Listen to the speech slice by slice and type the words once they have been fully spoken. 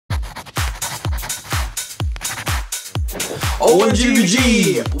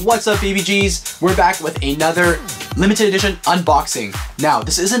OMG! What's up, BBGs? We're back with another limited edition unboxing. Now,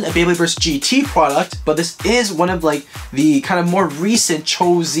 this isn't a Beyblade vs. GT product, but this is one of like the kind of more recent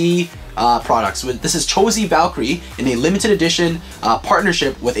Cho-Z products. This is Cho-Z Valkyrie in a limited edition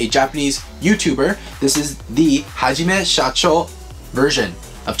partnership with a Japanese YouTuber. This is the Hajime Shachou version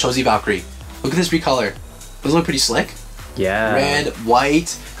of Cho-Z Valkyrie. Look at this recolor. Doesn't look pretty slick? Yeah. Red,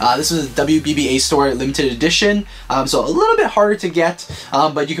 white. This was a WBBA store limited edition, so a little bit harder to get,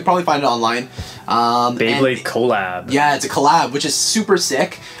 but you could probably find it online. Beyblade collab. Yeah, it's a collab, which is super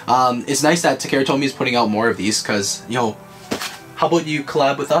sick. It's nice that Takara Tomy is putting out more of these, because, yo, how about you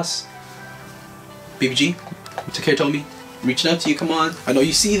collab with us? BBG? Takara Tomy? Reaching out to you, come on. I know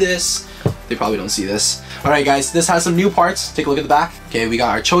you see this. They probably don't see this. Alright guys, this has some new parts. Take a look at the back. Okay, we got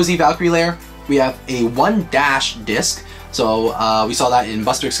our Cho-Z Valkyrie layer. We have a 1 dash disc. So we saw that in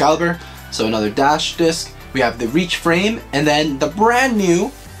Buster Excalibur, so another dash disc. We have the reach frame, and then the brand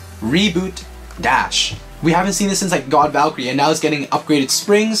new Reboot dash. We haven't seen this since like God Valkyrie, and now it's getting upgraded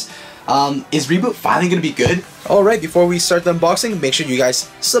springs. Is Reboot finally gonna be good? Alright, before we start the unboxing, make sure you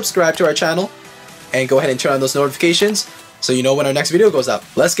guys subscribe to our channel and go ahead and turn on those notifications so you know when our next video goes up.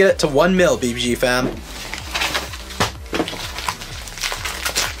 Let's get it to 1 mil, BBG fam.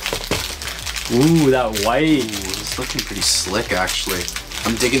 Ooh, that white. It's looking pretty slick, actually.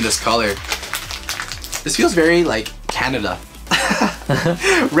 I'm digging this color. This feels very, like, Canada.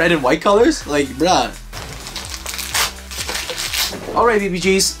 Red and white colors? Like, bruh. Alright,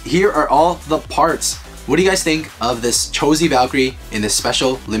 BBGs, here are all the parts. What do you guys think of this Cho-Z Valkyrie in this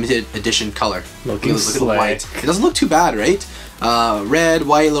special limited edition color? Look at the white. It doesn't look too bad, right? Red,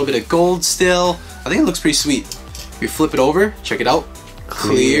 white, a little bit of gold still. I think it looks pretty sweet. If you flip it over, check it out.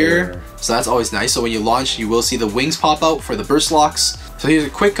 Clear. So that's always nice. So when you launch, you will see the wings pop out for the burst locks. So here's a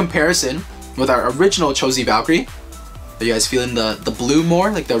quick comparison with our original Cho-Z Valkyrie. Are you guys feeling the blue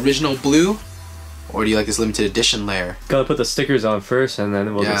more, like the original blue? Or do you like this limited edition layer? Gotta put the stickers on first and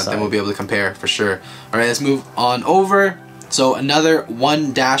then we'll decide. Then we'll be able to compare for sure. Alright, let's move on over. So another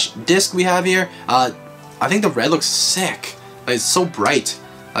 1 dash disc we have here. I think the red looks sick. Like, it's so bright.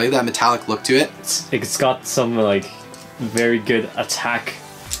 I like that metallic look to it. It's got some like very good attack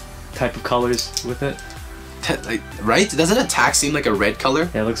type of colors with it. Like, right? Doesn't attack seem like a red color?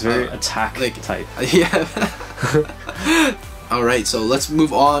 Yeah, it looks very attack type. Yeah. Alright, so let's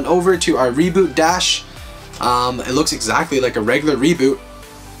move on over to our Reboot dash. It looks exactly like a regular Reboot,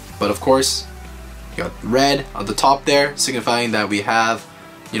 but of course, you got red on the top there, signifying that we have,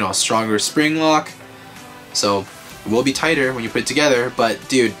 you know, a stronger spring lock. So it will be tighter when you put it together, but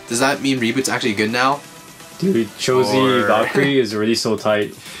dude, does that mean Reboot's actually good now? Dude, Cho-Z Valkyrie is already so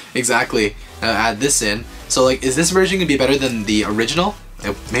tight. Exactly. Add this in. So like, is this version gonna be better than the original?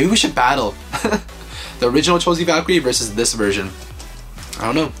 Maybe we should battle. The original Cho-Z Valkyrie versus this version. I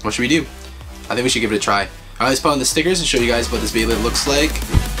don't know. What should we do? I think we should give it a try. Alright, let's put on the stickers and show you guys what this Beyblade looks like.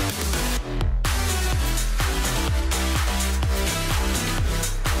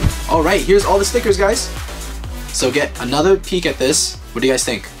 Alright, here's all the stickers, guys. So get another peek at this. What do you guys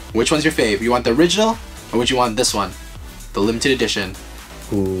think? Which one's your fave? You want the original or would you want this one? The limited edition.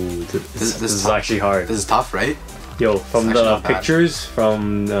 Ooh, this is actually hard. This is tough, right? Yo, from the pictures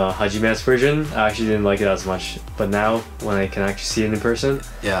from Hajime's version, I actually didn't like it as much. But now, when I can actually see it in person,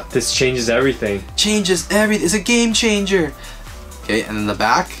 yeah, this changes everything. Changes everything. It's a game changer. Okay, and then the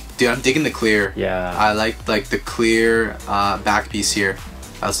back, dude, I'm digging the clear. Yeah, I like the clear back piece here.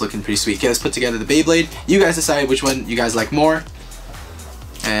 That's looking pretty sweet. Okay, let's put together the Beyblade. You guys decide which one you guys like more.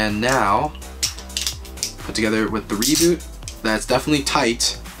 And now, put together with the Reboot. That's definitely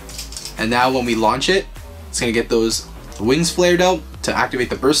tight. And now when we launch it, it's gonna get those wings flared out to activate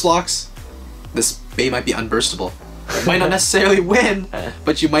the burst locks. This Bey might be unburstable. Might not necessarily win,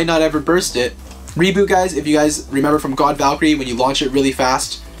 but you might not ever burst it. Reboot, guys, if you guys remember from God Valkyrie, when you launch it really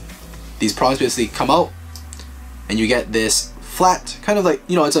fast, these prongs basically come out and you get this flat, kind of like,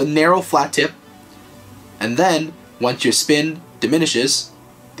 you know, it's a narrow flat tip. And then once your spin diminishes,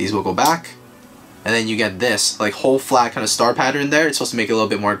 these will go back. And then you get this, like, whole flat kind of star pattern there. It's supposed to make it a little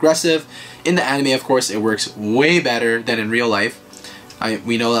bit more aggressive. In the anime, of course, it works way better than in real life.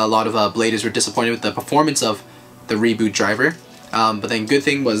 We know that a lot of bladers were disappointed with the performance of the Reboot Driver. But then good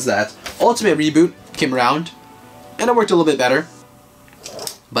thing was that Ultimate Reboot came around, and it worked a little bit better.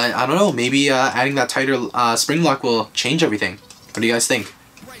 But I don't know, maybe adding that tighter spring lock will change everything. What do you guys think?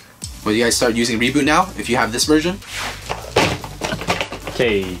 Will you guys start using Reboot now, if you have this version?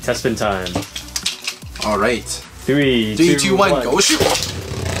 Okay, test spin time. Alright. 3, 2, 1, go shoot!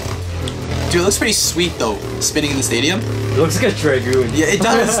 Dude, it looks pretty sweet though, spinning in the stadium. It looks like a Dragoon. Yeah, it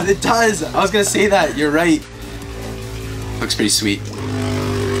does, it does. I was gonna say that, you're right. Looks pretty sweet.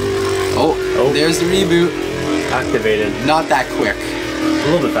 Oh, there's the reboot. Activated. Not that quick. A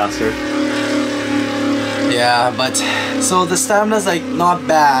little bit faster. Yeah, but so the stamina's like not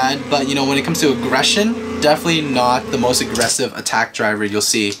bad, but you know, when it comes to aggression, definitely not the most aggressive attack driver you'll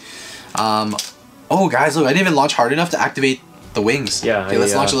see. Oh guys, look, I didn't even launch hard enough to activate the wings. Yeah. Okay,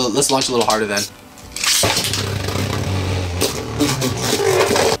 let's launch a little harder then.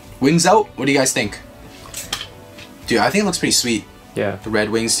 Wings out. What do you guys think? Dude, I think it looks pretty sweet. Yeah. The red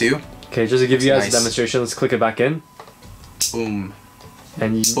wings too. Okay, just to give you guys a demonstration, let's click it back in. Boom.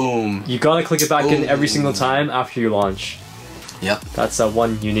 And you gotta click it back in every single time after you launch. Yep. That's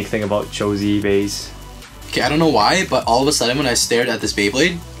one unique thing about Cho-Z bays. Okay, I don't know why, but all of a sudden when I stared at this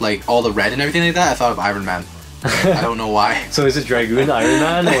Beyblade, like all the red and everything like that, I thought of Iron Man. I don't know why. So is it Dragoon Iron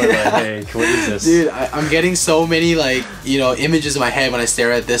Man or like, what is this? Dude, I'm getting so many like, you know, images in my head when I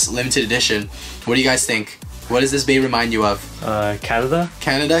stare at this limited edition. What do you guys think? What does this Bay remind you of? Canada?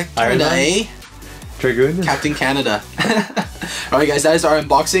 Canada? Canada, eh? Dragoon? Captain Canada. Alright guys, that is our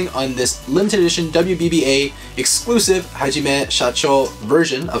unboxing on this limited edition WBBA exclusive Hajime Shachou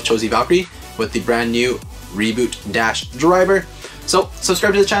version of Cho-Z Valkyrie with the brand new Reboot Driver. So,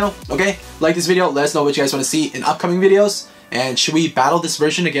 subscribe to the channel, okay? Like this video, let us know what you guys want to see in upcoming videos. And should we battle this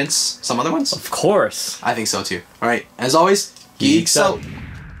version against some other ones? Of course. I think so too. Alright, as always, geeks out.